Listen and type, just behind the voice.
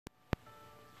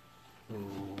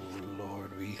Oh,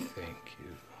 Lord, we thank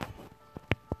you.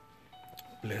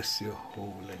 Bless your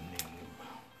holy name.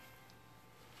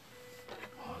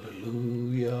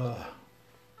 Hallelujah.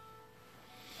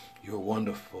 You're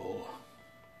wonderful.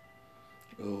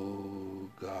 Oh,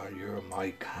 God, you're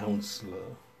my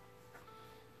counselor,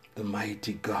 the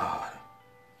mighty God,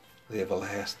 the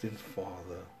everlasting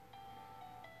Father,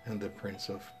 and the Prince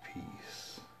of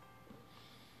Peace.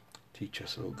 Teach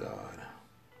us, O God.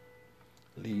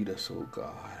 Lead us, O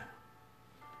God.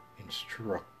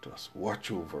 Instruct us.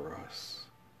 Watch over us.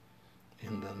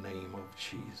 In the name of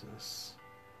Jesus.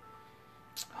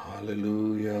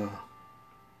 Hallelujah.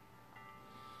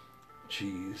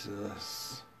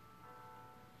 Jesus.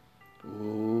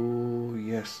 Oh,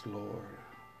 yes, Lord.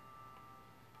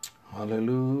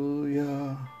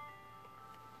 Hallelujah.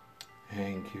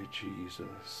 Thank you,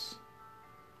 Jesus.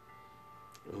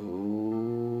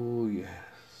 Oh, yes.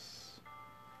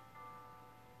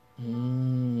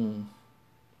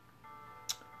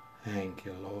 Thank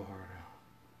you, Lord.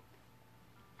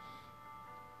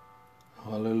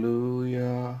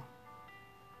 Hallelujah.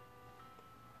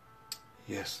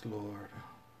 Yes, Lord.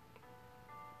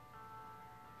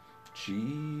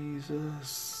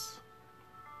 Jesus.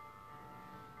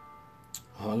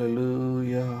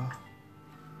 Hallelujah.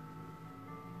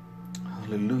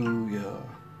 Hallelujah.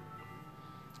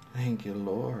 Thank you,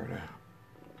 Lord.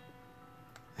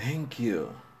 Thank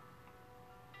you.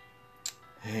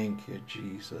 Thank you,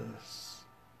 Jesus.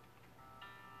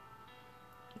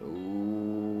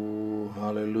 Oh,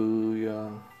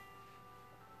 hallelujah.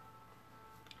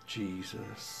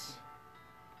 Jesus.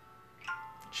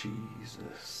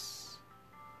 Jesus.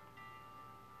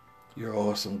 You're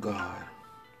awesome, God.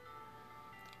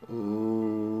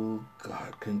 Oh,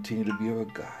 God, continue to be our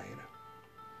guide.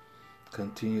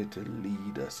 Continue to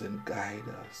lead us and guide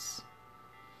us.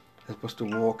 Help us to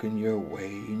walk in your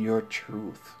way, in your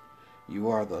truth. You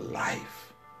are the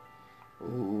life.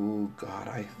 Oh, God,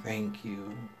 I thank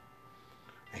you.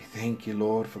 I thank you,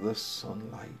 Lord, for the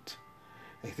sunlight.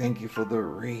 I thank you for the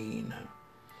rain.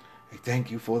 I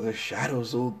thank you for the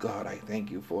shadows, oh God. I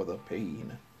thank you for the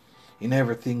pain. In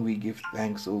everything we give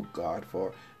thanks, oh God,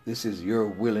 for this is your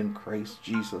will in Christ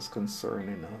Jesus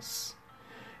concerning us.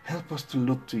 Help us to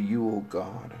look to you, oh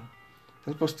God.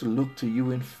 Help us to look to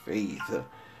you in faith,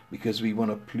 because we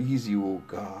want to please you, oh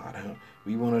God.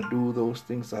 We want to do those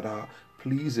things that are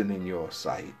pleasing in your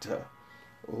sight.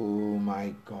 Oh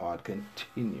my God,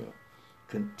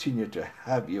 continue to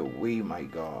have your way, my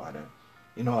God,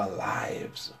 in our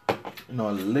lives, in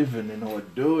our living, in our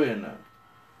doing.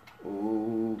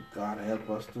 Oh God, help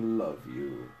us to love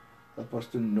you. Help us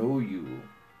to know you,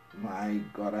 my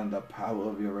God, and the power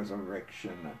of your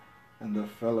resurrection and the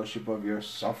fellowship of your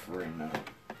suffering.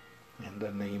 In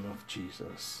the name of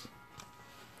Jesus.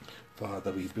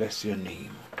 Father, we bless your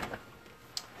name.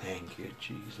 Thank you,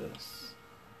 Jesus.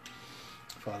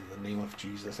 Father, in the name of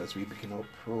Jesus, as we begin our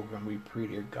program, we pray,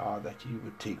 dear God, that you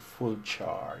would take full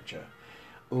charge.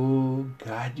 Oh,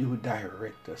 God, you would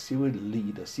direct us. You would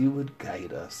lead us. You would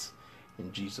guide us.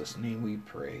 In Jesus' name we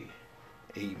pray.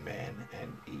 Amen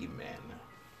and amen.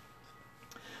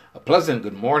 A pleasant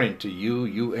good morning to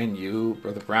you.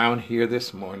 Brother Brown here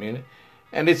this morning.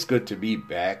 And it's good to be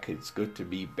back. It's good to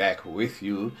be back with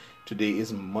you. Today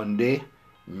is Monday,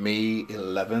 May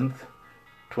 11th,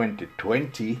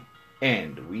 2020.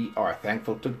 And we are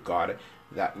thankful to God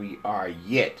that we are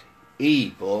yet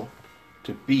able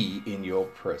to be in your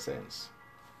presence.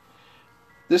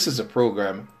 This is a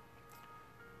program,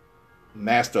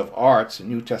 Master of Arts,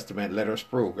 New Testament Letters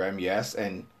program, yes.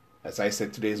 And as I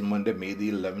said, today is Monday, May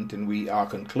the 11th, and we are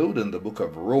concluding the book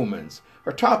of Romans.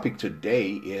 Our topic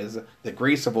today is the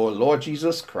grace of our Lord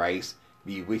Jesus Christ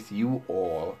be with you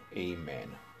all.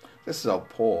 Amen. This is how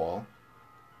Paul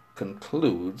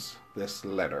concludes this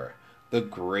letter. The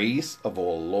grace of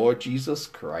our Lord Jesus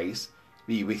Christ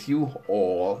be with you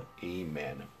all.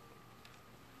 Amen.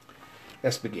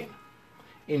 Let's begin.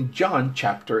 In John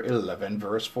chapter 11,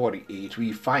 verse 48,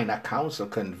 we find a council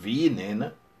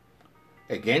convening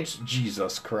against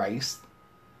Jesus Christ,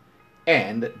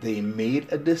 and they made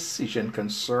a decision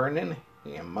concerning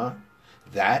him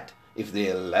that if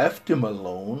they left him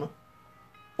alone,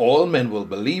 all men will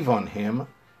believe on him,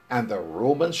 and the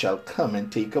Romans shall come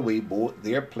and take away both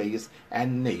their place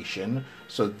and nation.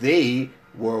 So they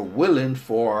were willing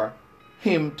for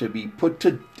him to be put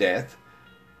to death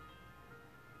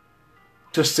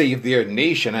to save their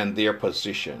nation and their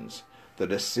positions. The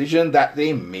decision that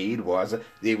they made was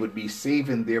they would be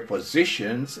saving their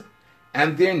positions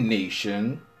and their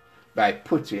nation by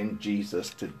putting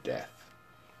Jesus to death.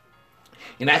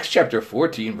 In Acts chapter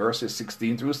 14, verses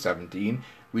 16 through 17,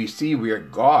 we see where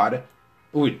God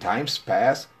who in times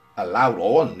past allowed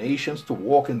all nations to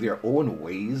walk in their own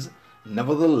ways,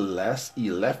 nevertheless he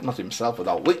left not himself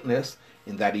without witness,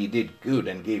 in that he did good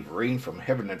and gave rain from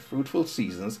heaven and fruitful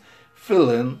seasons,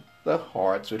 filling the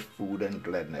hearts with food and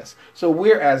gladness. So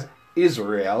whereas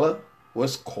Israel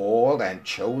was called and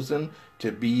chosen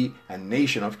to be a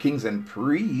nation of kings and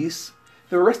priests,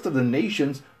 the rest of the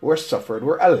nations were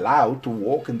allowed to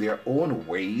walk in their own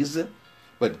ways,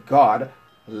 but God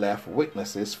left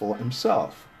witnesses for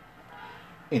himself.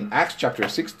 In Acts chapter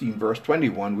 16 verse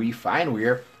 21, we find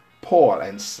where Paul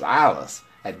and Silas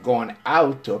had gone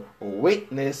out to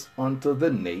witness unto the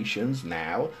nations,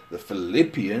 now the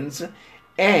Philippians,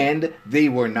 and they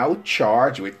were now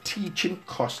charged with teaching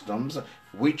customs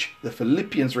which the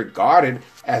Philippians regarded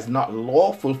as not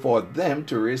lawful for them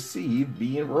to receive,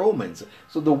 being Romans.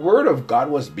 So the word of God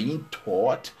was being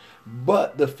taught,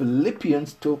 but the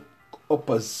Philippians took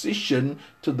opposition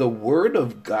to the word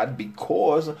of God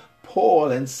because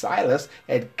Paul and Silas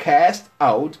had casted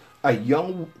out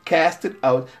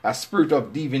a spirit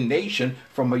of divination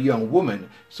from a young woman.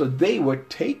 So they were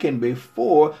taken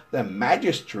before the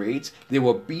magistrates. They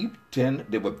were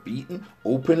beaten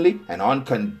openly and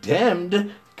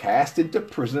uncondemned, cast into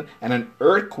prison, and an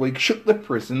earthquake shook the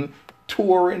prison,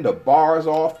 tearing the bars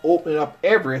off, opening up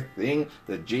everything.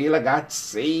 The jailer got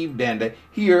saved, and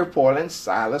here Paul and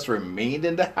Silas remained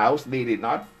in the house. They did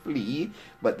not flee,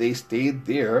 but they stayed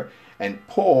there. And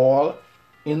Paul,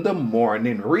 in the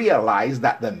morning, realized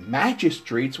that the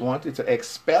magistrates wanted to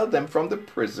expel them from the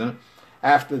prison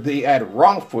after they had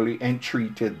wrongfully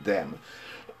entreated them.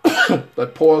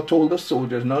 But Paul told the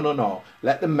soldiers, no,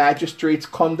 let the magistrates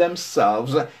come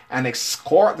themselves and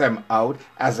escort them out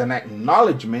as an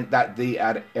acknowledgement that they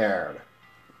had erred.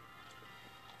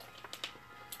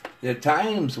 There are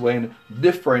times when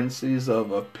differences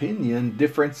of opinion,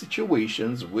 different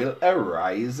situations will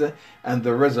arise, and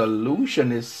the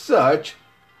resolution is such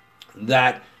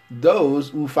that those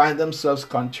who find themselves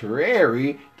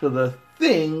contrary to the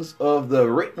things of the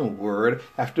written word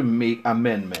have to make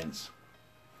amendments.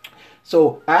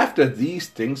 So after these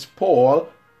things, Paul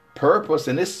purposed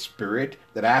in his spirit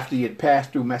that after he had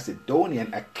passed through Macedonia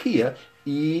and Achaia,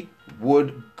 he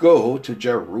would go to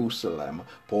Jerusalem.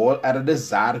 Paul had a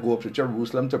desire to go up to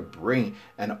Jerusalem to bring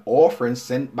an offering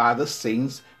sent by the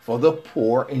saints for the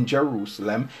poor in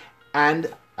Jerusalem.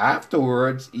 And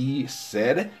afterwards he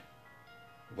said,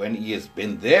 when he has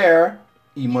been there,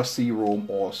 he must see Rome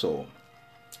also.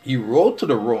 He wrote to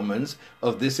the Romans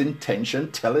of this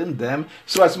intention, telling them,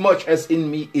 so as much as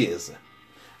in me is,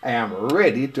 I am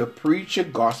ready to preach the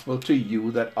gospel to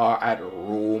you that are at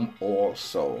Rome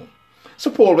also. So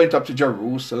Paul went up to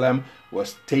Jerusalem,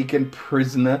 was taken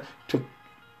prisoner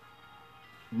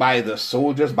by the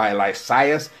soldiers, by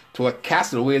Lysias, to a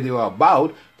castle where they were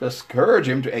about to scourge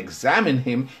him, to examine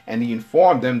him, and he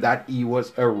informed them that he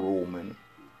was a Roman.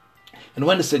 And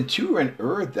when the centurion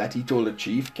heard that, he told the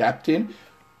chief captain,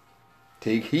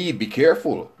 take heed, be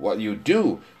careful what you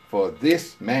do, for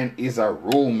this man is a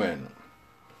Roman.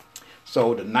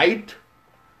 So the night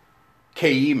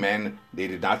came, and they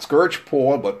did not scourge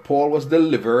Paul, but Paul was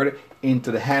delivered into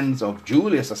the hands of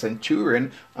Julius, a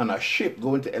centurion, on a ship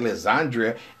going to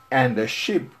Alexandria, and the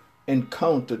ship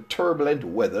encountered turbulent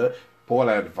weather. Paul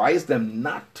advised them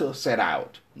not to set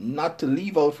out, not to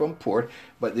leave out from port,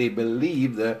 but they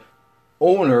believed the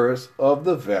owners of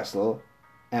the vessel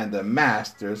and the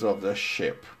masters of the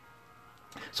ship.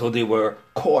 So they were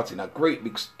caught in a great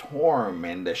big storm,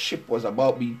 and the ship was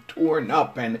about to be torn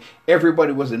up, and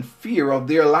everybody was in fear of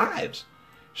their lives.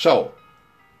 So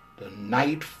the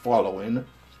night following,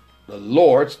 the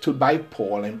Lord stood by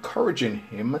Paul, encouraging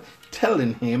him,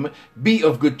 telling him, be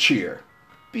of good cheer.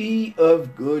 Be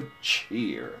of good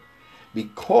cheer.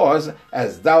 Because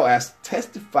as thou hast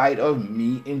testified of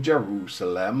me in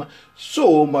Jerusalem,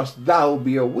 so must thou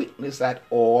be a witness at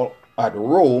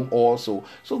Rome also.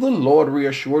 So the Lord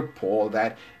reassured Paul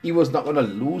that he was not going to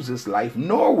lose his life,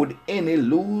 nor would any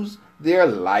lose their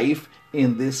life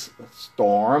in this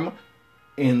storm,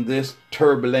 in this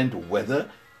turbulent weather,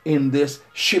 in this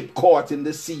ship caught in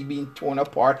the sea being torn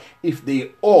apart, if they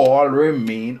all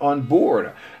remain on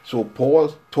board. So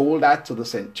Paul told that to the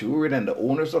centurion and the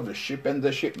owners of the ship and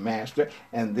the shipmaster,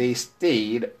 and they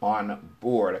stayed on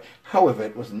board. However,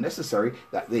 it was necessary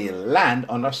that they land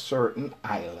on a certain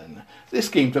island. This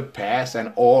came to pass,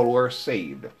 and all were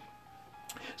saved.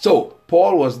 So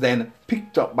Paul was then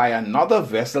picked up by another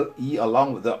vessel, he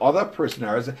along with the other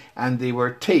prisoners, and they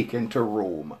were taken to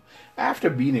Rome. After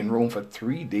being in Rome for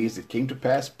 3 days, it came to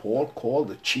pass, Paul called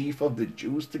the chief of the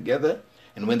Jews together,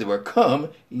 and when they were come,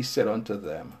 he said unto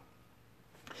them,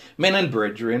 Men and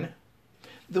brethren,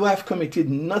 though I have committed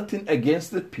nothing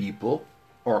against the people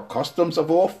or customs of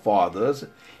our fathers,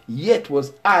 yet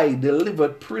was I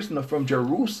delivered prisoner from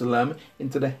Jerusalem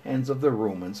into the hands of the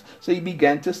Romans. So he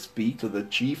began to speak to the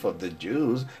chief of the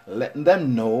Jews, letting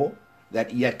them know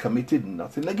that he had committed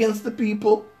nothing against the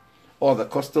people or the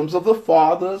customs of the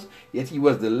fathers, yet he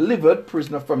was delivered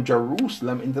prisoner from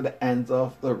Jerusalem into the hands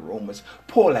of the Romans.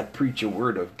 Paul had preached the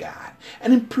word of God.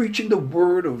 And in preaching the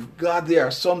word of God, there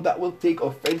are some that will take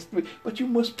offense to it, but you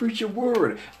must preach the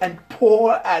word. And Paul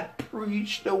had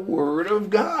preached the word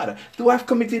of God. Though I've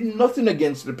committed nothing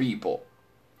against the people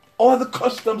or the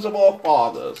customs of our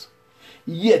fathers,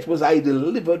 yet was I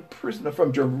delivered prisoner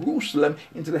from Jerusalem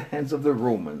into the hands of the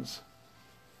Romans.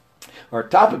 Our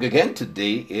topic again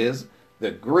today is the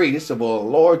grace of our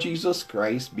Lord Jesus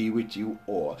Christ be with you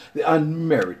all. The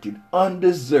unmerited,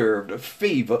 undeserved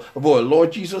favor of our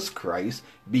Lord Jesus Christ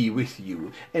be with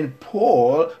you. And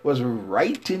Paul was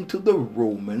writing to the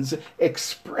Romans,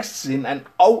 expressing and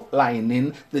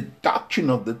outlining the doctrine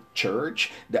of the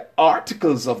church, the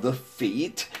articles of the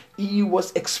faith. He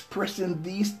was expressing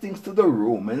these things to the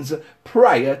Romans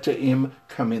prior to him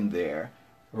coming there.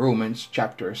 Romans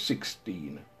chapter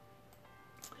 16.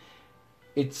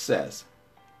 It says,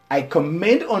 I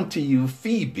commend unto you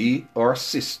Phoebe, our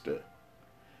sister,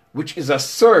 which is a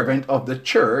servant of the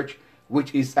church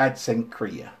which is at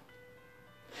Cenchrea,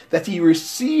 that ye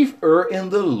receive her in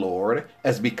the Lord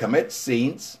as becometh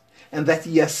saints, and that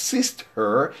ye assist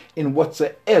her in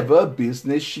whatsoever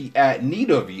business she had need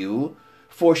of you,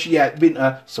 for she had been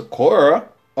a succorer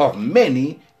of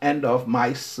many and of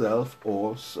myself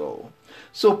also.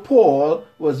 So Paul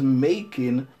was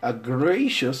making a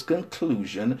gracious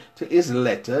conclusion to his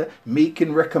letter,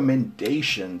 making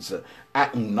recommendations,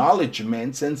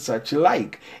 acknowledgments, and such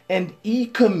like. And he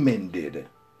commended.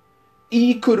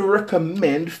 He could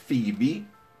recommend Phoebe,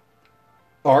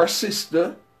 our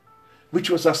sister, which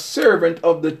was a servant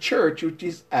of the church which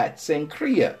is at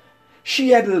Cenchrea. She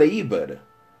had labored.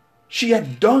 She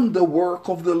had done the work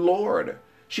of the Lord.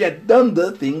 She had done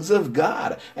the things of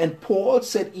God. And Paul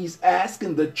said he's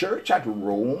asking the church at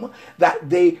Rome that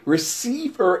they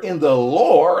receive her in the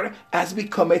Lord as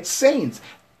becometh saints.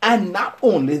 And not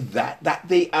only that, that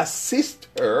they assist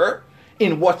her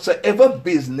in whatsoever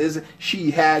business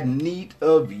she had need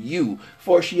of you.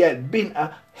 For she had been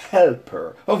a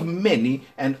helper of many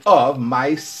and of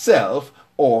myself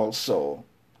also.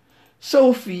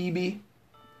 So Phoebe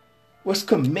was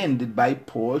commended by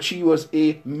Paul. She was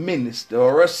a minister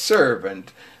or a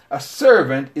servant. A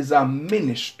servant is a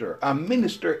minister. A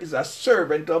minister is a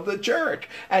servant of the church.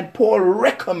 And Paul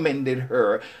recommended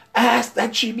her, asked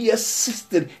that she be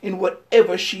assisted in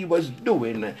whatever she was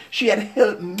doing. She had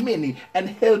helped many and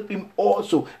helped him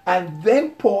also. And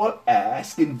then Paul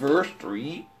asked in verse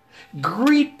 3,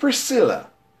 greet Priscilla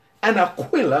and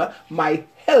Aquila, my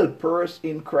helpers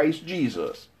in Christ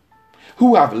Jesus,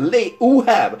 who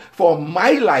have for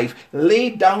my life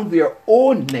laid down their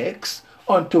own necks,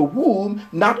 unto whom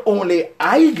not only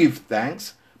I give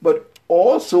thanks, but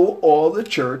also all the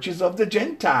churches of the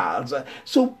Gentiles.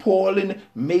 So Paul, in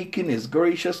making his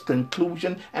gracious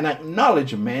conclusion and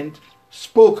acknowledgement,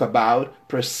 spoke about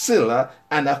Priscilla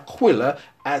and Aquila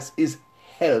as his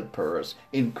helpers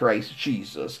in Christ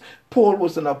Jesus. Paul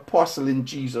was an apostle in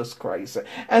Jesus Christ.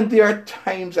 And there are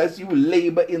times as you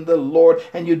labor in the Lord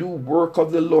and you do work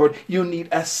of the Lord, you need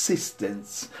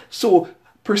assistance. So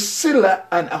Priscilla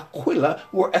and Aquila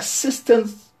were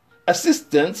assistants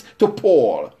to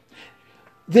Paul.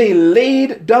 They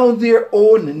laid down their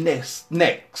own necks.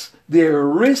 They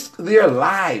risked their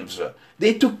lives.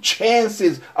 They took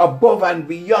chances above and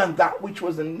beyond that which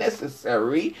was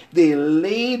necessary. They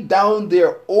laid down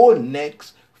their own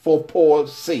necks for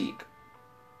Paul's sake.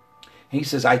 He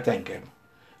says, I thank him,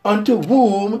 unto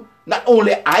whom not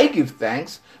only I give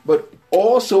thanks, but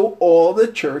also all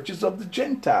the churches of the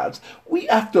Gentiles. We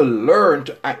have to learn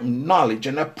to acknowledge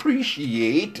and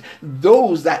appreciate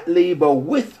those that labor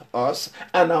with us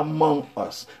and among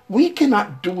us. We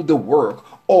cannot do the work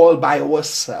all by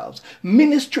ourselves.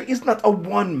 Ministry is not a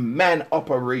one-man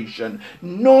operation,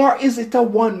 nor is it a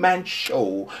one-man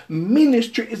show.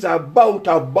 Ministry is about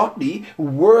a body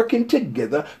working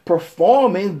together,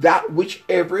 performing that which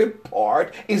every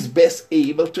part is best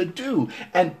able to do.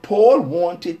 And Paul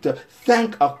wanted to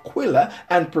thank Aquila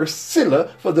and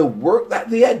Priscilla for the work that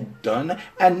they had done,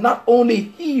 and not only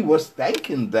he was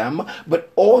thanking them,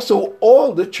 but also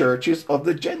all the churches of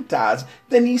the Gentiles.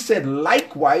 Then he said,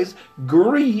 likewise,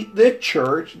 greet the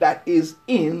church that is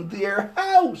in their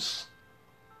house.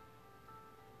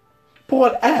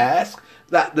 Paul asked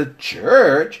that the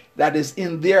church that is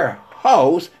in their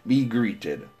house be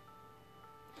greeted.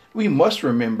 We must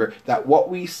remember that what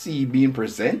we see being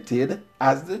presented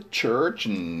as the church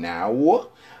now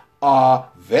are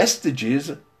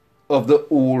vestiges of the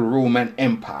old Roman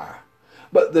Empire.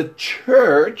 But the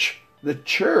church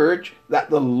that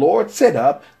the Lord set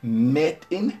up met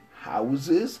in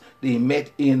houses, they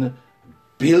met in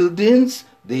buildings,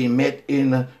 they met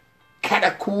in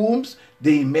catacombs,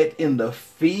 they met in the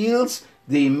fields,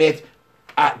 they met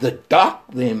at the dock,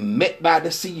 they met by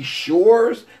the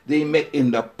seashores, they met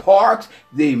in the parks,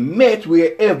 they met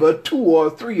wherever 2 or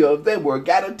 3 of them were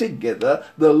gathered together,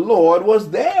 the Lord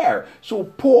was there. So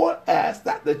Paul asked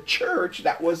that the church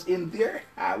that was in their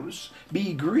house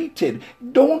be greeted.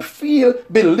 Don't feel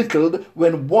belittled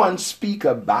when one speak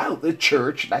about the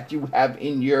church that you have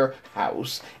in your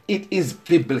house. It is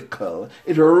biblical.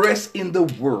 It rests in the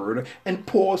word. And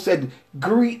Paul said,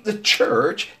 greet the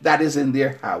church that is in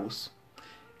their house.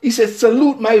 He said,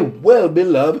 salute my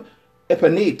well-beloved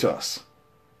Epanetus.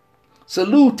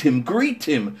 Salute him, greet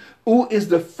him, who is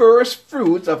the first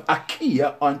fruits of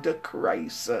Achaia unto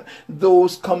Christ.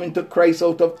 Those coming to Christ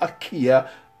out of Achaia,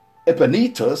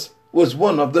 Epanetus was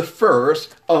one of the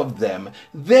first of them.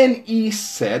 Then he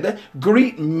said,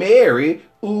 greet Mary,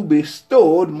 who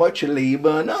bestowed much labor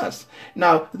on us.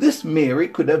 Now, this Mary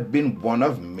could have been one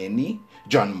of many.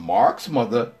 John Mark's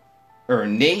mother, her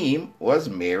name was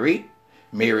Mary.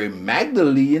 Mary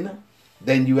Magdalene,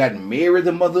 then you had Mary,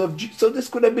 the mother of Jesus. So this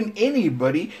could have been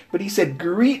anybody, but he said,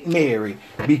 greet Mary,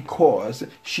 because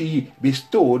she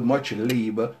bestowed much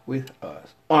labor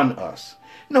on us.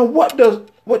 Now, what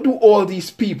do all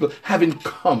these people have in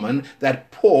common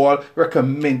that Paul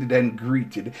recommended and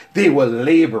greeted? They were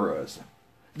laborers.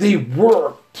 They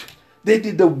worked. They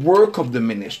did the work of the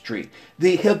ministry.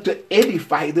 They helped to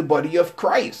edify the body of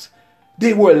Christ.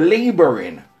 They were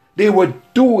laboring. They were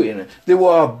doing, they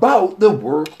were about the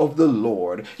work of the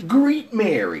Lord. Greet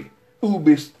Mary, who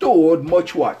bestowed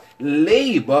much what?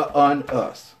 Labor on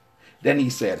us. Then he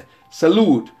said,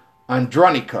 salute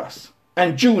Andronicus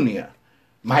and Junia,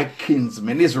 my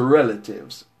kinsmen, his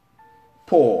relatives.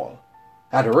 Paul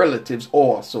had relatives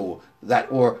also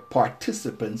that were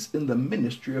participants in the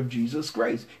ministry of Jesus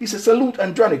Christ. He said, salute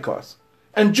Andronicus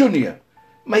and Junia,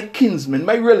 my kinsmen,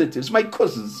 my relatives, my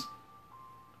cousins,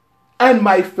 and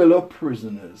my fellow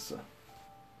prisoners.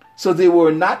 So they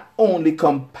were not only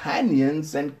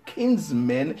companions and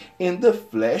kinsmen in the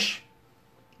flesh,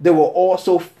 they were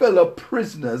also fellow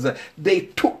prisoners. They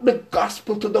took the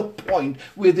gospel to the point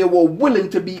where they were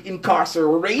willing to be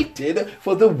incarcerated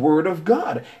for the word of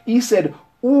God. He said,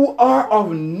 who are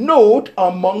of note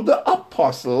among the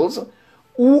apostles,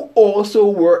 who also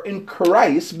were in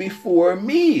Christ before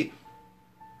me.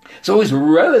 So his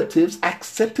relatives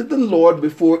accepted the Lord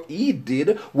before he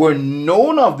did, were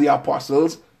known of the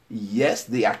apostles. Yes,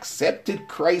 they accepted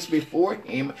Christ before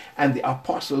him, and the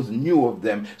apostles knew of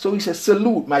them. So he says,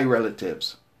 salute my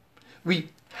relatives. We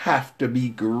have to be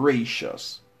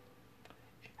gracious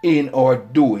in our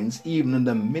doings, even in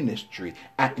the ministry,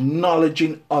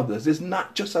 acknowledging others. It's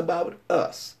not just about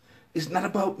us. It's not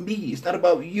about me. It's not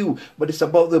about you, but it's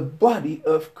about the body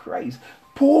of Christ.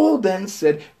 Paul then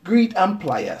said, greet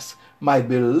Amplias, my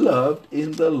beloved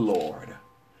in the Lord.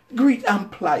 Greet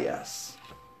Amplias.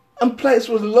 Amplias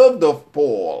was loved of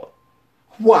Paul.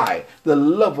 Why? The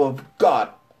love of God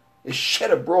is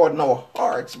shed abroad in our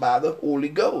hearts by the Holy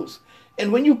Ghost.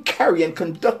 And when you carry and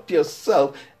conduct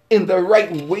yourself in the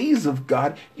right ways of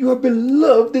God, you are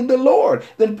beloved in the Lord.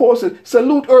 Then Paul said,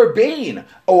 salute Urbane,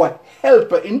 our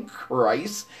helper in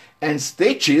Christ, and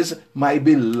Stachys, my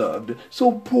beloved.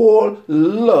 So Paul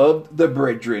loved the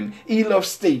brethren. He loved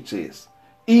Stachys.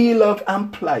 He loved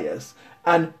Amplias.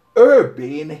 And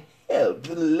Urbane helped,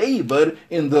 labored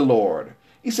in the Lord.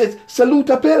 He says,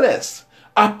 salute Apelles,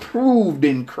 approved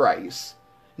in Christ.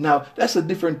 Now, that's a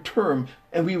different term,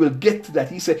 and we will get to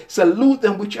that. He said, salute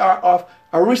them which are of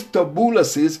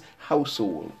Aristobulus'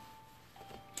 household.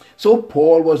 So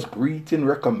Paul was greeting,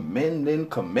 recommending,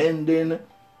 commending,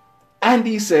 and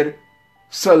he said,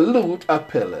 salute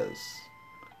Apelles,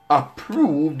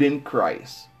 approved in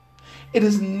Christ. It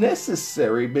is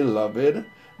necessary, beloved,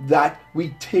 that we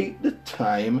take the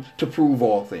time to prove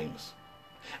all things.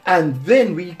 And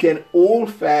then we can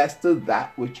hold fast to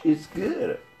that which is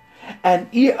good. And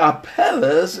here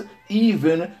Apelles,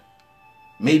 even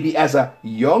maybe as a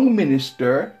young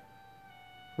minister,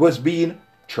 was being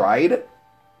tried,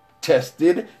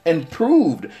 tested, and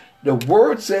proved. The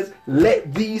word says,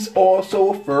 let these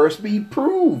also first be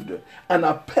proved. And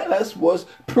Apelles was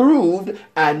proved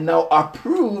and now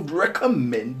approved,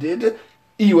 recommended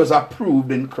He was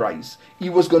approved in Christ. He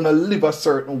was going to live a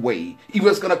certain way. He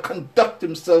was going to conduct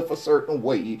himself a certain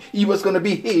way. He was going to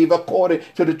behave according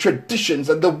to the traditions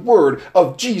and the word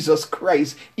of Jesus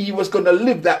Christ. He was going to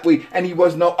live that way, and he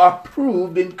was now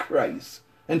approved in Christ.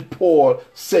 And Paul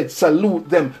said, salute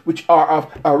them which are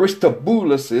of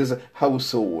Aristobulus'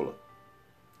 household.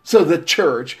 So the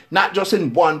church, not just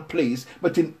in one place,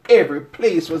 but in every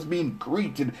place, was being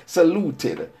greeted,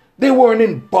 saluted. They weren't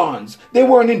in bonds. They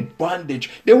weren't in bondage.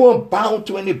 They weren't bound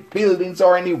to any buildings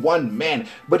or any one man.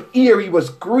 But here he was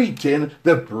greeting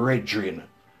the brethren.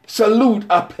 Salute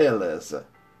Apelles.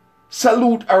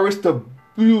 Salute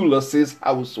Aristobulus'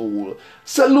 household.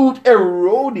 Salute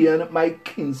Herodian, my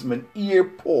kinsman. Here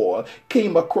Paul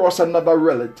came across another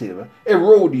relative,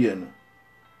 Herodian,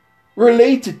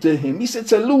 related to him. He said,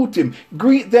 salute him.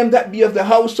 Greet them that be of the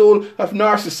household of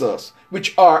Narcissus,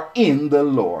 which are in the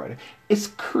Lord. It's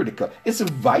critical. It's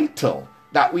vital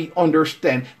that we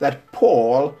understand that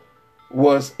Paul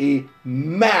was a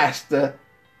master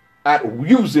at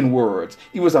using words.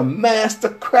 He was a master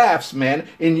craftsman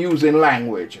in using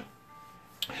language.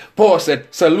 Paul said,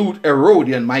 salute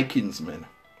Herodian, my kinsman.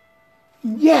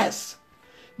 Yes.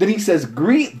 Then he says,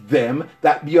 greet them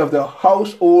that be of the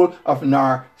household of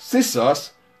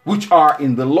Narcissus, which are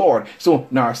in the Lord. So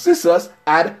Narcissus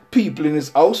had people in his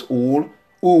household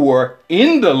who were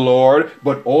in the Lord,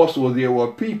 but also there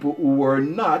were people who were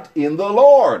not in the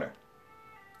Lord.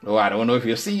 Oh, I don't know if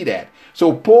you see that.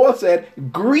 So Paul said,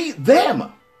 greet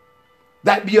them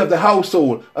that be of the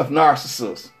household of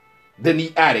Narcissus. Then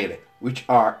he added, which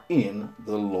are in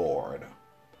the Lord.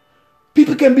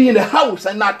 People can be in the house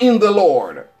and not in the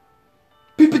Lord.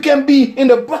 People can be in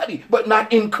the body, but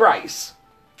not in Christ.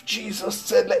 Jesus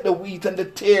said, let the wheat and the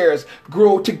tares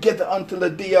grow together until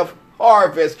the day of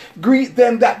harvest. Greet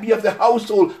them that be of the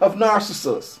household of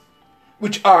Narcissus,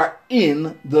 which are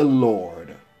in the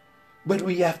Lord. But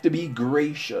we have to be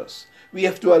gracious. We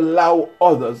have to allow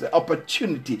others the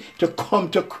opportunity to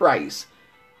come to Christ,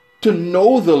 to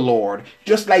know the Lord,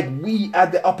 just like we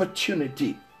had the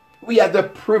opportunity. We had the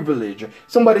privilege.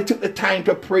 Somebody took the time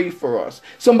to pray for us.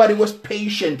 Somebody was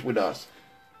patient with us.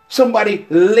 Somebody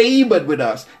labored with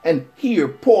us. And here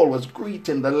Paul was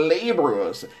greeting the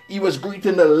laborers. He was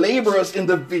greeting the laborers in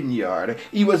the vineyard.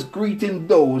 He was greeting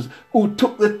those who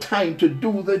took the time to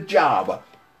do the job.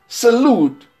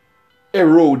 Salute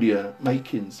Herodian, my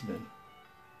kinsman.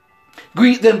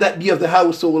 Greet them that be of the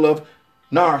household of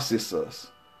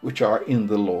Narcissus, which are in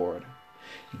the Lord.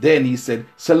 Then he said,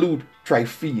 salute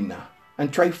Tryphena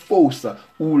and Tryphosa,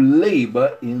 who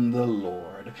labor in the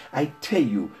Lord. I tell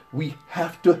you, we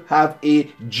have to have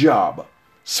a job,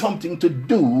 something to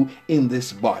do in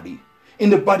this body. In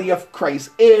the body of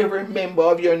Christ, every member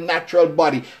of your natural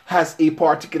body has a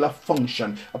particular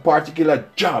function, a particular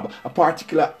job, a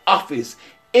particular office.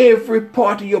 Every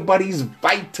part of your body is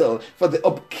vital for the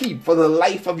upkeep, for the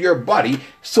life of your body.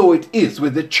 So it is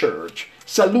with the church.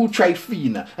 Salute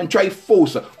Tryphena and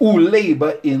Tryphosa, who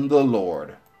labor in the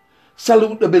Lord.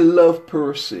 Salute the beloved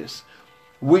Persis,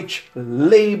 which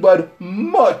labored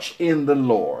much in the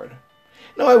Lord.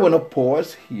 Now I want to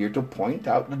pause here to point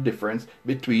out the difference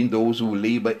between those who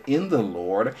labor in the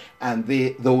Lord and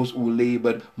those who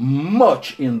labored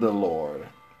much in the Lord.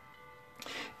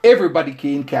 Everybody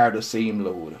can't carry the same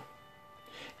load.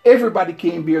 Everybody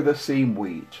can't bear the same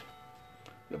weight.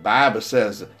 The Bible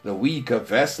says the weaker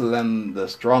vessel and the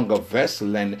stronger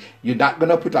vessel, and you're not going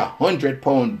to put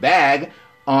 100-pound bag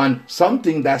on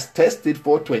something that's tested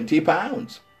for 20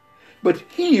 pounds. But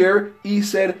here he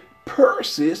said,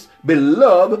 Persis,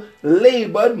 beloved,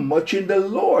 labored much in the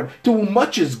Lord. To whom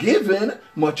much is given,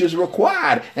 much is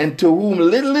required. And to whom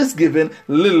little is given,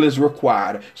 little is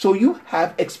required. So you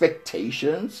have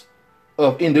expectations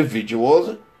of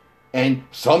individuals, and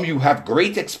some you have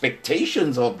great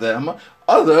expectations of them,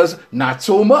 others not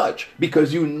so much,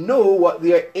 because you know what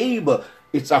they are able.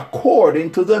 It's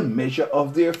according to the measure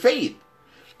of their faith.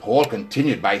 Paul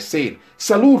continued by saying,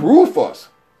 salute Rufus.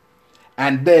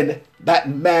 And then that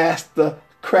master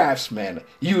craftsman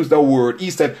used a word. He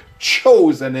said,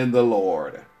 chosen in the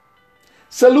Lord.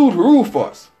 Salute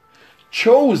Rufus,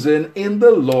 chosen in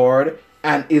the Lord,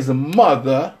 and his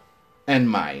mother and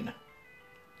mine.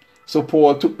 So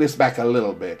Paul took this back a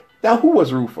little bit. Now, who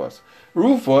was Rufus?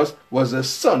 Rufus was the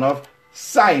son of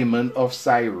Simon of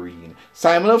Cyrene.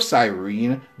 Simon of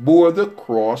Cyrene bore the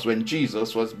cross when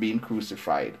Jesus was being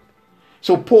crucified.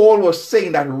 So Paul was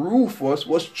saying that Rufus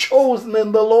was chosen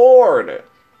in the Lord.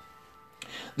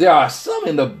 There are some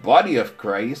in the body of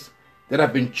Christ that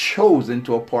have been chosen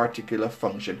to a particular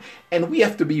function. And we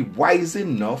have to be wise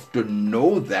enough to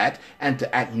know that and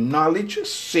to acknowledge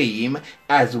same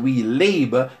as we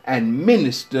labor and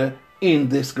minister in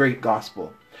this great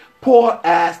gospel. Paul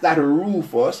asked that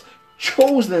Rufus,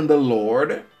 chosen in the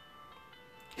Lord,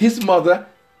 his mother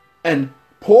and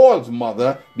Paul's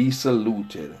mother be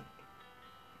saluted.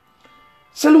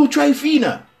 Salute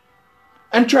Tryphena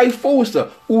and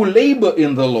Tryphosa, who labor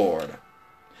in the Lord.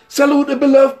 Salute the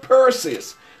beloved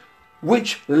Persis,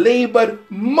 which labored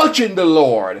much in the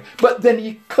Lord. But then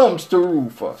he comes to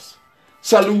Rufus.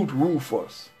 Salute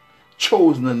Rufus,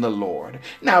 chosen in the Lord.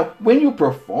 Now, when you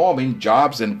perform in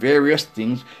jobs and various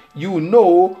things, you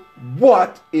know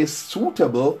what is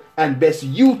suitable and best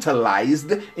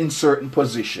utilized in certain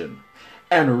position.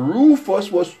 And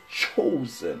Rufus was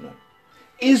chosen.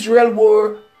 Israel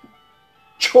were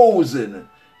chosen.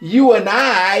 You and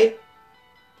I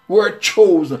were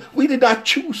chosen. We did not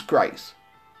choose Christ,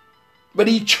 but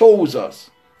he chose us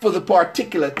for the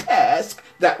particular task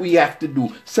that we have to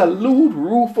do. Salute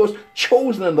Rufus,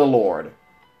 chosen in the Lord,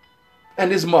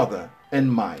 and his mother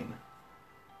and mine.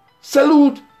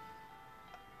 Salute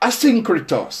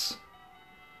Asyncritus,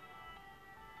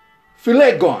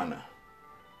 Philegon,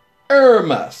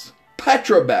 Hermas,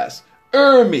 Patrobas,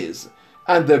 Hermes,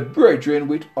 and the brethren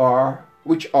which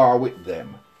are with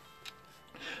them.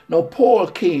 Now Paul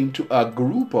came to a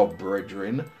group of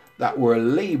brethren that were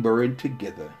laboring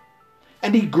together,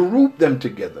 and he grouped them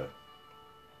together.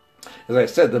 As I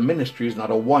said, the ministry is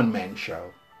not a one-man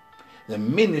show. The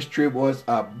ministry was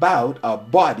about a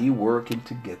body working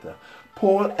together.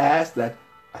 Paul asked that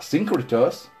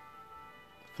Asyncritus,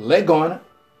 Phlegon,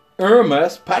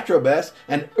 Hermas, Patrobas,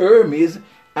 and Hermes,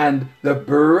 and the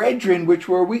brethren which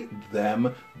were with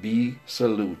them be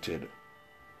saluted.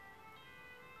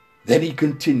 Then he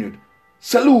continued,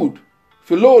 salute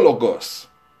Philologus,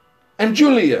 and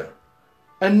Julia,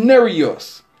 and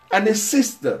Nereus, and his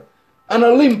sister, and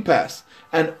Olympas,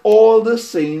 and all the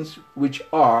saints which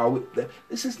are with them.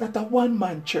 This is not a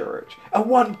one-man church, a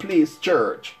one-place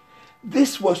church.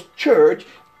 This was church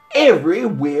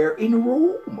everywhere in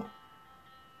Rome.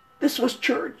 This was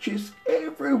churches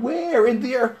everywhere, in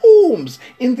their homes,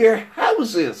 in their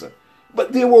houses.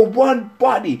 But they were one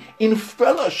body in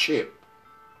fellowship.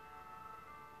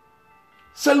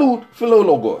 Salute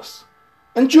Philologus,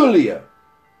 and Julia,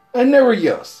 and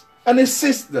Nereus, and his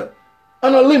sister,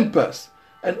 and Olympas,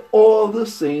 and all the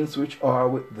saints which are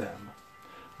with them.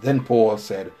 Then Paul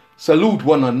said, salute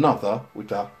one another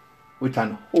with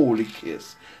an holy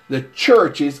kiss. The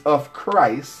churches of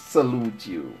Christ salute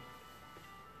you.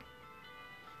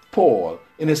 Paul,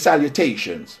 in his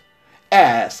salutations,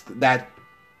 asked that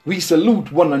we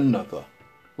salute one another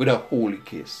with a holy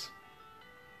kiss.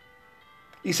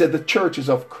 He said, the churches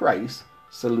of Christ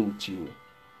salute you.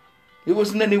 It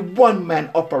wasn't any one-man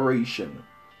operation.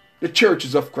 The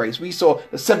churches of Christ. We saw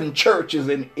the 7 churches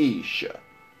in Asia.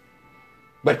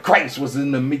 But Christ was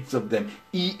in the midst of them.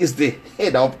 He is the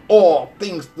head of all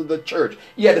things to the church.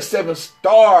 He had the 7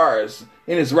 stars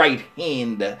in his right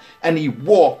hand, and he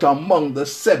walked among the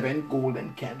 7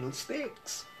 golden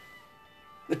candlesticks.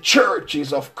 The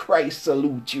churches of Christ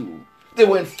salute you. They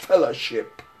were in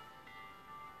fellowship.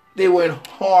 They were in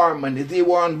harmony. They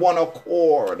were on one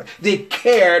accord. They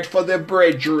cared for their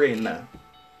brethren.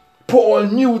 Paul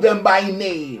knew them by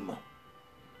name.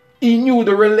 He knew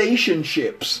the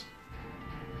relationships.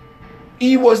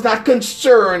 He was not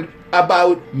concerned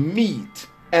about meat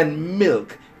and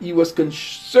milk. He was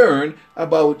concerned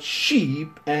about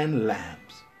sheep and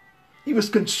lambs. He was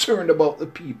concerned about the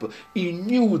people. He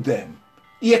knew them.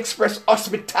 He expressed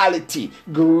hospitality,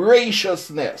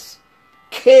 graciousness,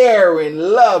 caring,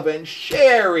 love, and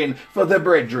sharing for the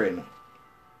brethren.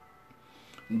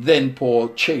 Then Paul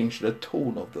changed the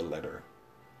tone of the letter.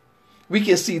 We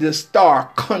can see the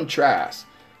stark contrast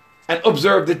and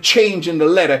observe the change in the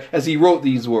letter as he wrote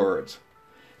these words.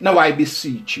 Now I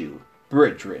beseech you,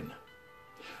 brethren,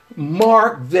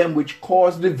 mark them which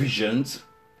cause divisions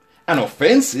and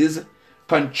offenses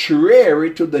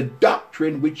contrary to the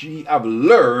doctrine which ye have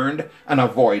learned, and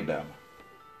avoid them.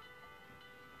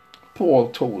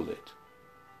 Paul told it.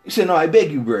 He said, now I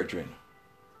beg you, brethren,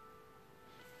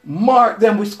 mark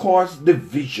them which cause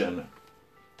division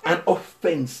and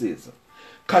offenses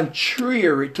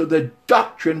contrary to the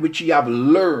doctrine which ye have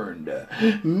learned.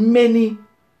 Many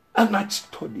have not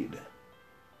studied.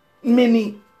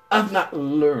 Many have not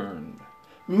learned.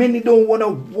 Many don't want to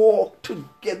walk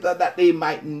together that they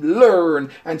might learn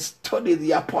and study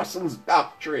the apostles'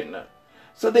 doctrine.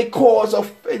 So they cause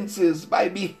offenses by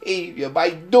behavior,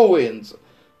 by doings,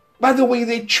 by the way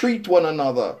they treat one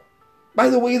another, by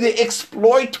the way they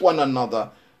exploit one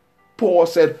another. Paul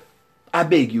said, I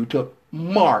beg you to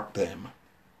mark them.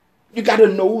 You got to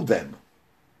know them.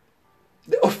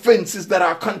 The offenses that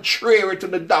are contrary to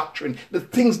the doctrine, the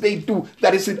things they do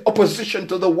that is in opposition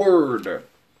to the word,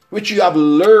 which you have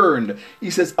learned.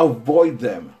 He says, avoid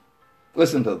them.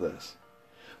 Listen to this.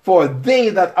 For they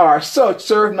that are such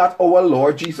serve not our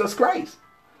Lord Jesus Christ.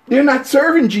 They're not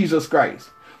serving Jesus Christ,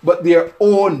 but their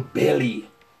own belly.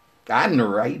 I didn't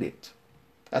write it.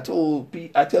 I tell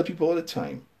people all the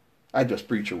time, I just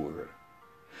preach a word.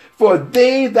 For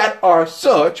they that are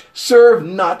such serve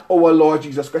not our Lord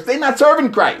Jesus Christ. They're not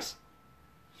serving Christ,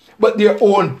 but their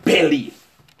own belly.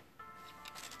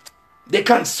 They're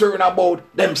concerned about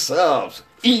themselves,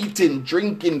 eating,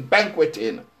 drinking,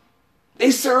 banqueting.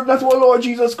 They serve not our Lord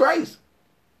Jesus Christ,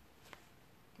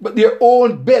 but their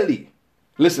own belly.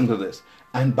 Listen to this.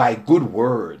 And by good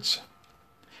words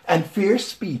and fair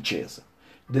speeches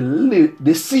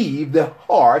deceive the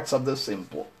hearts of the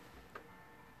simple.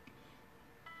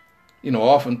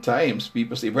 Oftentimes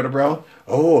people say, Brother Brown,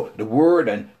 the word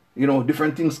and,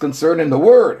 different things concerning the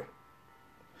word.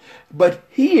 But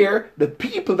here, the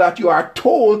people that you are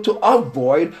told to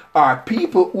avoid are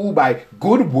people who by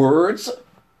good words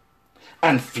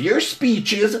and fair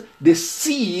speeches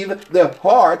deceive the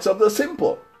hearts of the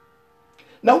simple.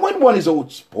 Now, when one is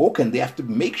outspoken, they have to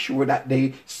make sure that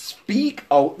they speak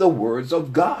out the words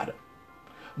of God.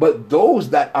 But those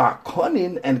that are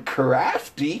cunning and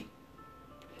crafty,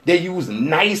 they use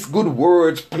nice, good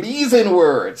words, pleasing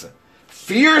words,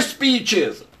 fair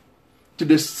speeches to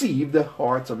deceive the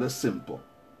hearts of the simple.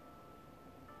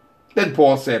 Then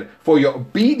Paul said, for your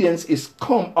obedience is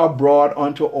come abroad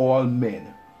unto all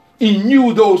men. He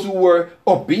knew those who were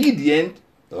obedient.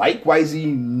 Likewise, he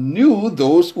knew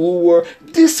those who were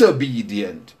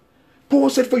disobedient. Paul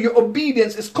said, for your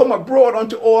obedience is come abroad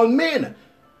unto all men.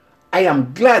 I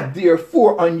am glad,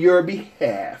 therefore, on your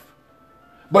behalf.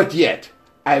 But yet,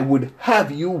 I would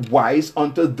have you wise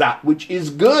unto that which is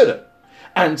good,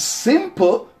 and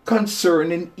simple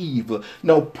concerning evil.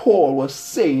 Now, Paul was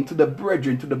saying to the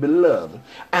brethren, to the beloved,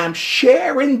 I'm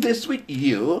sharing this with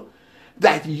you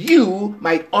that you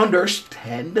might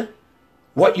understand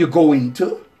what you go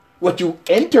into, what you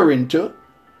enter into,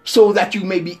 so that you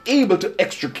may be able to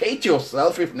extricate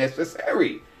yourself if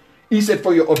necessary. He said,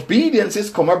 for your obedience is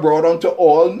come abroad unto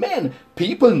all men.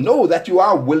 People know that you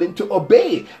are willing to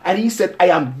obey. And he said, I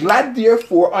am glad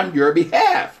therefore on your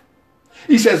behalf.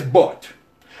 He says, but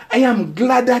I am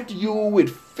glad that you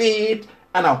with faith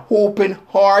and a hoping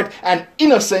heart and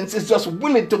innocence is just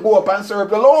willing to go up and serve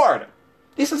the Lord.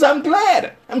 He says, I'm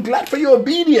glad. I'm glad for your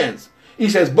obedience. He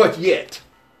says, but yet.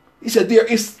 He said,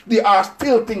 there are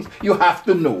still things you have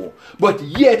to know. But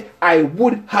yet I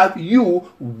would have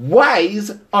you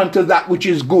wise unto that which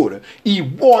is good. He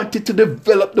wanted to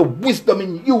develop the wisdom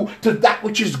in you to that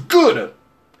which is good.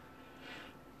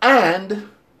 And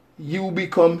you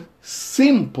become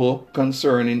simple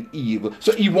concerning evil.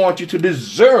 So he wants you to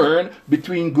discern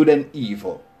between good and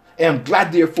evil. I am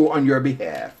glad therefore on your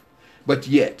behalf. But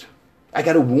yet, I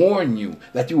got to warn you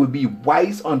that you will be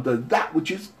wise unto that which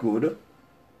is good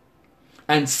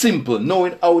and simple,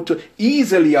 knowing how to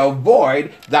easily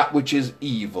avoid that which is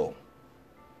evil.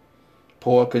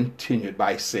 Paul continued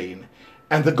by saying,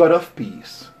 and the God of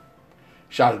peace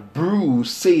shall bruise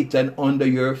Satan under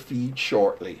your feet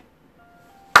shortly.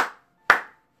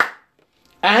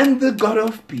 And the God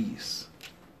of peace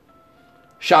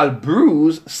shall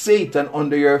bruise Satan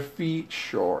under your feet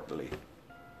shortly.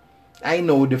 I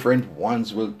know different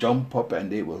ones will jump up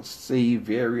and they will say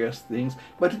various things,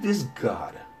 but it is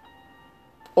God.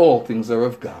 All things are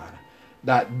of God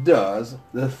that does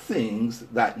the things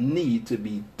that need to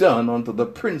be done unto the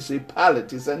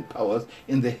principalities and powers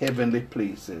in the heavenly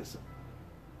places.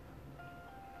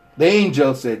 The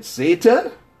angel said,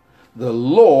 Satan, the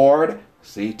Lord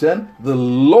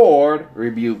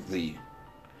rebuke thee.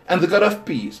 And the God of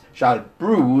peace shall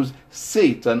bruise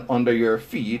Satan under your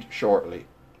feet shortly.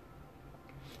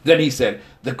 Then he said,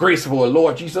 the grace of our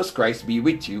Lord Jesus Christ be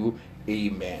with you.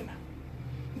 Amen.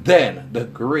 Then the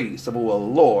grace of our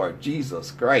Lord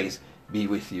Jesus Christ be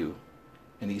with you.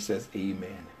 And he says,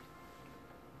 amen.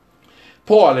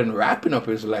 Paul, in wrapping up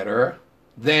his letter,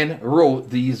 then wrote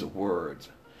these words.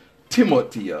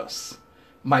 Timotheus,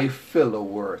 my fellow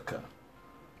worker.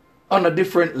 On a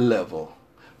different level,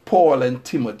 Paul and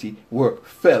Timothy were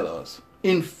fellows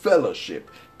in fellowship.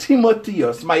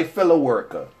 Timotheus, my fellow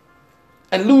worker.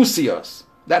 And Lucius,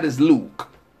 that is Luke.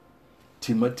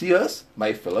 Timotheus,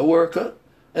 my fellow worker.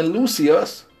 And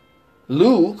Lucius,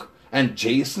 Luke, and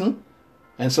Jason,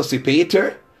 and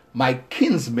Sosipater, my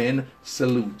kinsmen,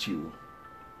 salute you.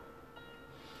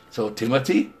 So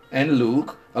Timothy and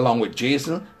Luke along with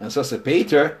Jason and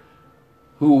Sosipater,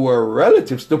 who were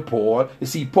relatives to Paul. You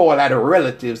see, Paul had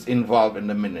relatives involved in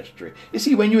the ministry. You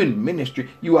see, when you're in ministry,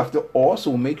 you have to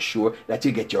also make sure that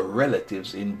you get your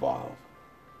relatives involved.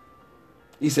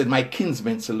 He said, my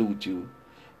kinsmen salute you.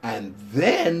 And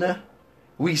then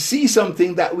we see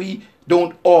something that we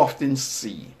don't often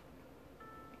see.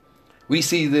 We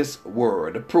see this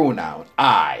word, the pronoun,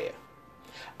 I.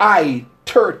 I,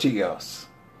 Tertius.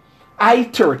 I,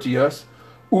 Tertius,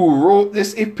 who wrote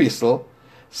this epistle,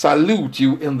 salute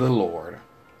you in the Lord.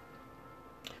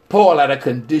 Paul had a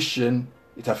condition.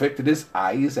 It affected his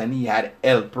eyes, and he had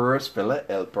helpers, fellow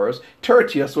helpers.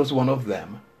 Tertius was one of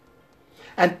them.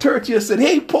 And Tertius said,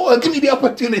 hey, Paul, give me the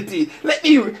opportunity. Let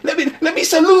me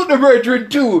salute the brethren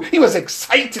too. He was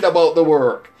excited about the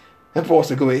work. And Paul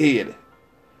said, go ahead.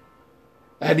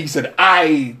 And he said,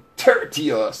 I,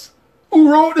 Tertius, who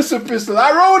wrote this epistle,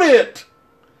 I wrote it.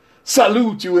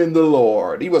 Salute you in the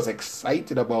Lord. He was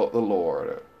excited about the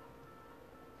Lord.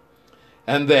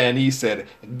 And then he said,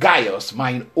 Gaius,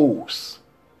 mine os.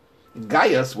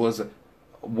 Gaius was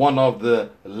one of the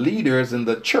leaders in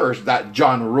the church that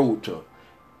John wrote to.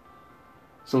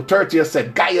 So Tertius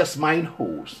said, Gaius, mine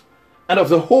host, and of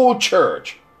the whole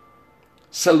church,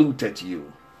 saluted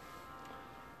you.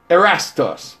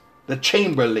 Erastus, the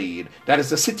chamberlain, that is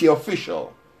the city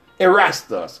official.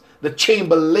 Erastus, the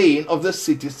chamberlain of the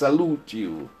city, salute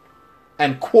you.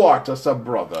 And Quartus, a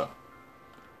brother.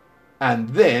 And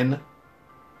then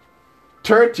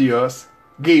Tertius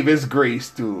gave his grace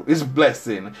to, his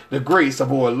blessing. The grace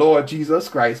of our Lord Jesus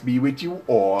Christ be with you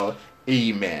all.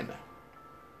 Amen.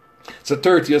 So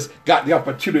Tertius got the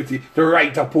opportunity to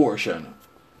write a portion.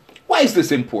 Why is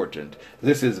this important?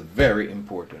 This is very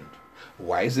important.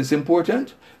 Why is this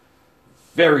important?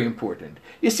 Very important.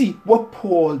 You see, what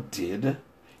Paul did,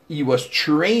 he was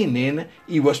training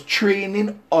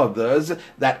others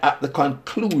that at the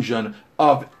conclusion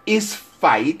of his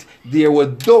fight, there were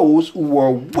those who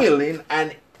were willing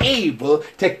and able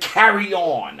to carry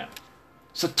on.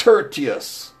 So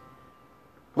Tertius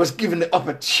was given the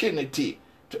opportunity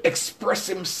to express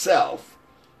himself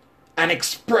and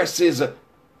express his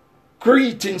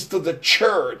greetings to the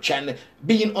church and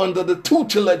being under the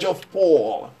tutelage of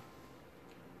Paul.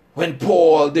 When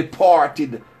Paul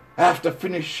departed after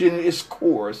finishing his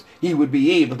course, he would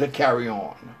be able to carry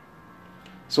on.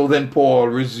 So then Paul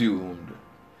resumed.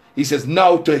 He says,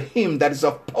 now to him that is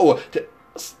of power to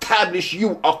establish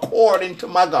you according to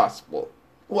my gospel.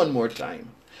 One more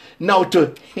time. Now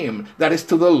to him that is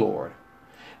to the Lord,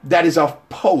 that is of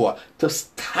power to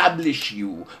establish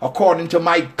you according to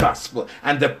my gospel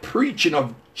and the preaching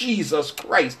of Jesus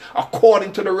Christ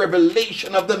according to the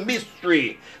revelation of the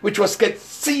mystery, which was kept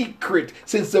secret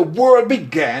since the world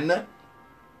began.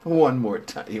 One more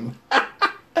time.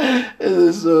 This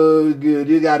is so good.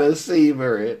 You gotta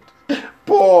savor it.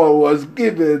 Paul was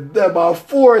giving them a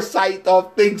foresight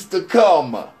of things to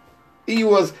come. He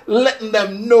was letting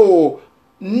them know,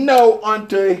 now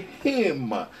unto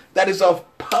him that is of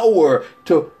power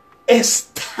to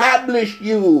establish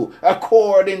you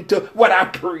according to what I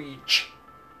preach,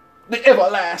 the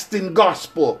everlasting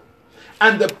gospel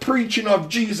and the preaching of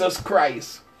Jesus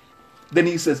Christ. Then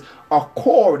he says,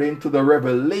 according to the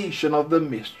revelation of the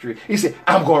mystery. He said,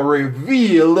 I'm going to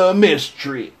reveal the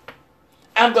mystery.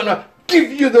 I'm going to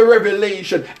give you the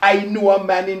revelation. I knew a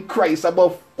man in Christ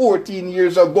about 14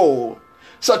 years ago.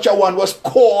 Such a one was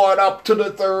caught up to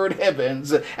the third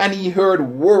heavens, and he heard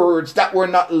words that were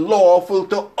not lawful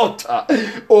to utter.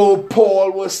 Oh,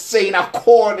 Paul was saying,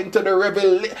 according to the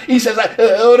revelation, he says,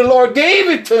 the Lord gave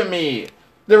it to me,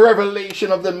 the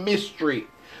revelation of the mystery,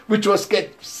 which was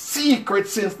kept secret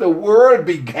since the world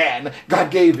began. God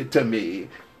gave it to me.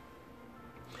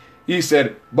 He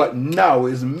said, but now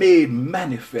is made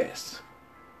manifest,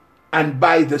 and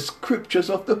by the scriptures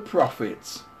of the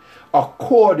prophets,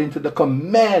 according to the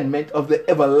commandment of the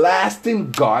everlasting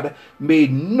God,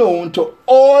 made known to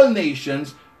all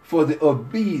nations for the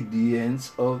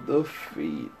obedience of the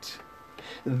faith.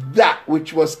 That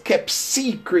which was kept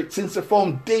secret since the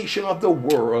foundation of the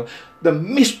world, the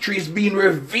mystery is being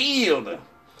revealed.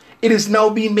 It is now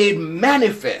being made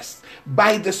manifest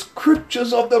by the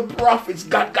scriptures of the prophets.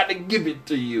 God got to give it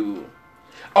to you.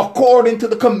 According to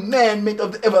the commandment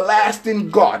of the everlasting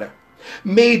God,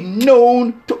 made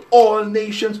known to all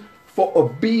nations for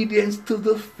obedience to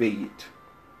the faith.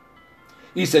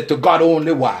 He said, to God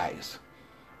only wise,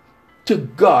 to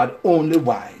God only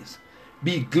wise,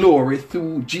 be glory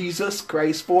through Jesus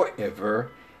Christ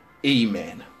forever.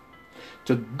 Amen.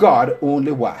 To God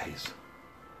only wise,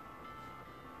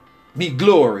 be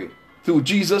glory through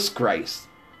Jesus Christ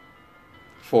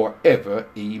forever.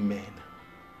 Amen.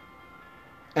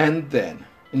 And then,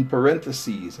 in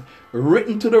parentheses,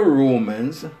 written to the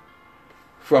Romans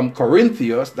from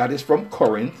Corinthians, that is from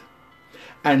Corinth,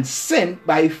 and sent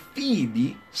by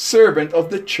Phoebe, servant of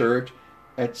the church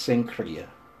at Cenchrea.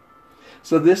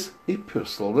 So this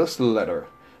epistle, this letter,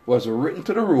 was written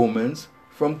to the Romans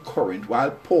from Corinth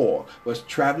while Paul was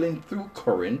traveling through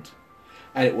Corinth,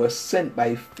 and it was sent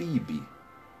by Phoebe,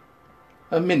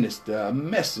 a minister, a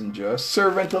messenger, a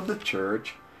servant of the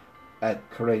church at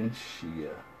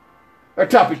Cenchrea. Our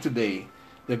topic today,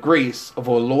 the grace of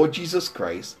our Lord Jesus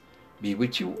Christ be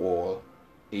with you all.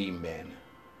 Amen.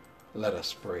 Let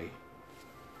us pray.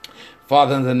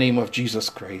 Father, in the name of Jesus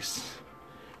Christ,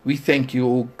 we thank you,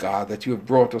 O God, that you have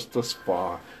brought us thus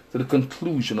far to the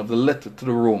conclusion of the letter to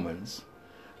the Romans.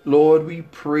 Lord, we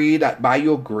pray that by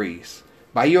your grace,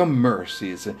 by your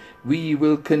mercies, we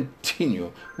will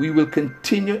continue. We will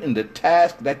continue in the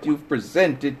task that you've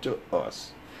presented to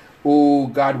us. Oh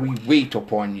God, we wait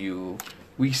upon you.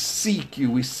 We seek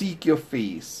you. We seek your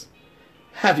face.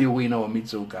 Have your way in our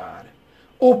midst, O God.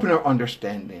 Open our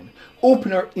understanding.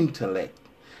 Open our intellect.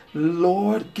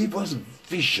 Lord, give us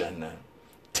vision,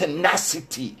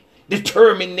 tenacity,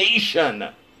 determination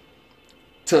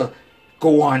to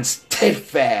go on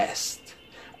steadfast,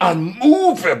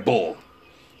 unmovable,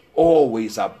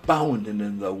 always abounding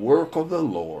in the work of the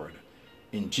Lord.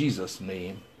 In Jesus'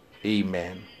 name,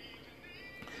 amen.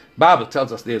 Bible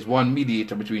tells us there's one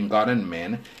mediator between God and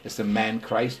men. It's the man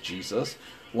Christ Jesus.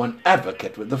 One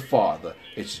advocate with the Father.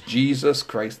 It's Jesus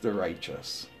Christ the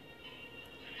righteous.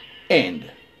 And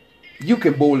you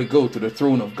can boldly go to the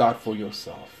throne of God for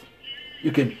yourself.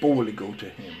 You can boldly go to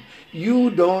him. You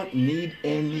don't need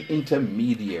any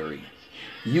intermediary.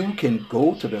 You can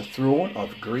go to the throne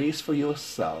of grace for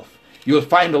yourself. You'll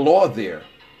find the Lord there,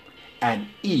 and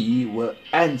he will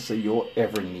answer your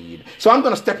every need. So I'm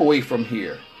going to step away from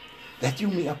here, that you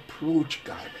may approach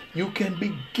God. You can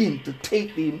begin to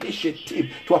take the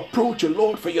initiative to approach the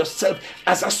Lord for yourself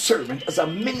as a servant, as a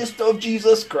minister of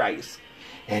Jesus Christ.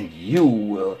 And you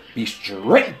will be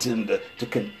strengthened to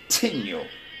continue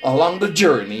along the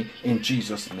journey in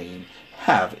Jesus' name.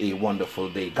 Have a wonderful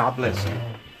day. God bless you.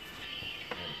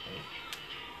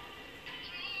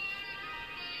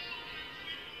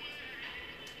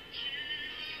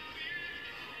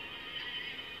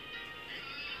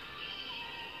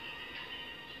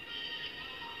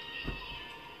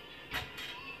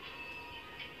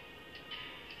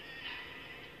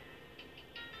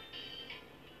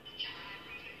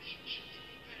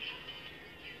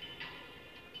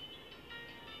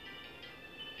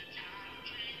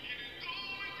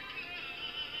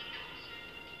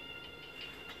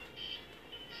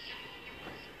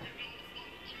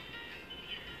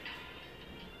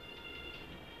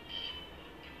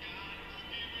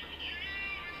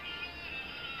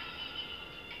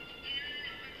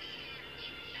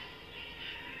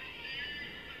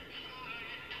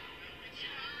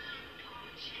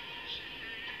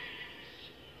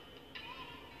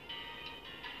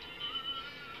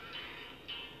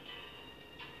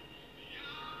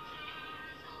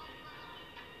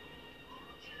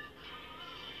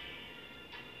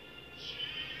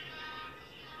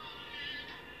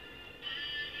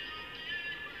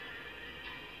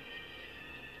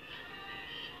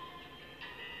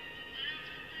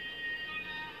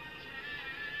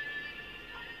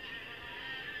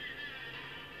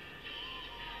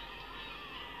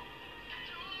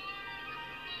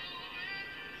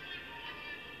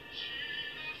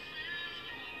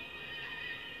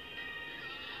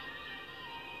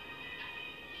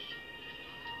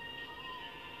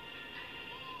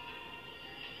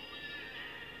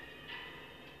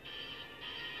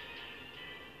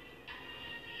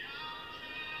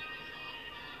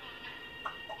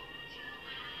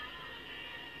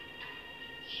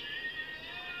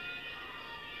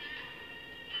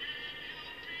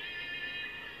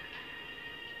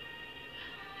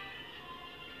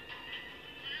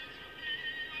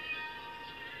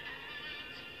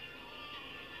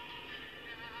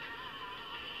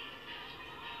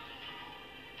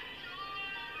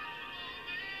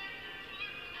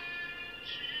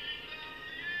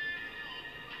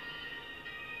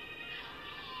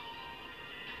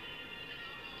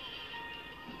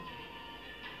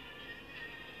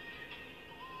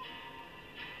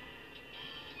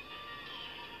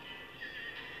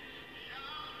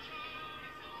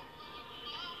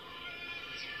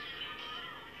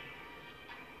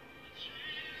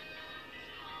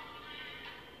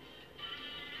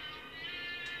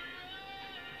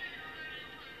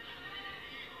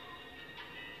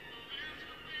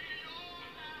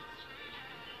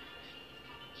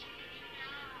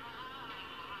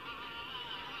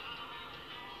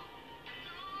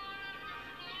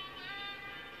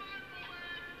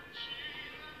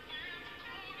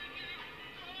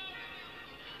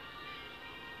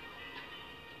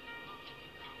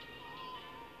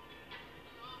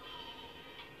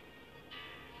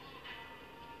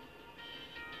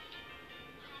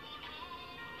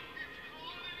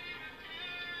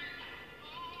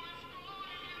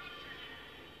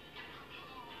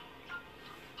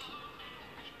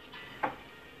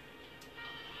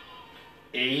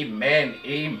 Amen,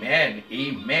 amen,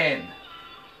 amen.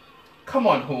 Come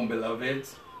on home,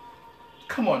 beloveds.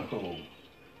 Come on home.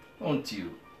 Won't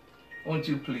you? Won't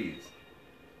you please?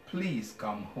 Please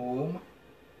come home.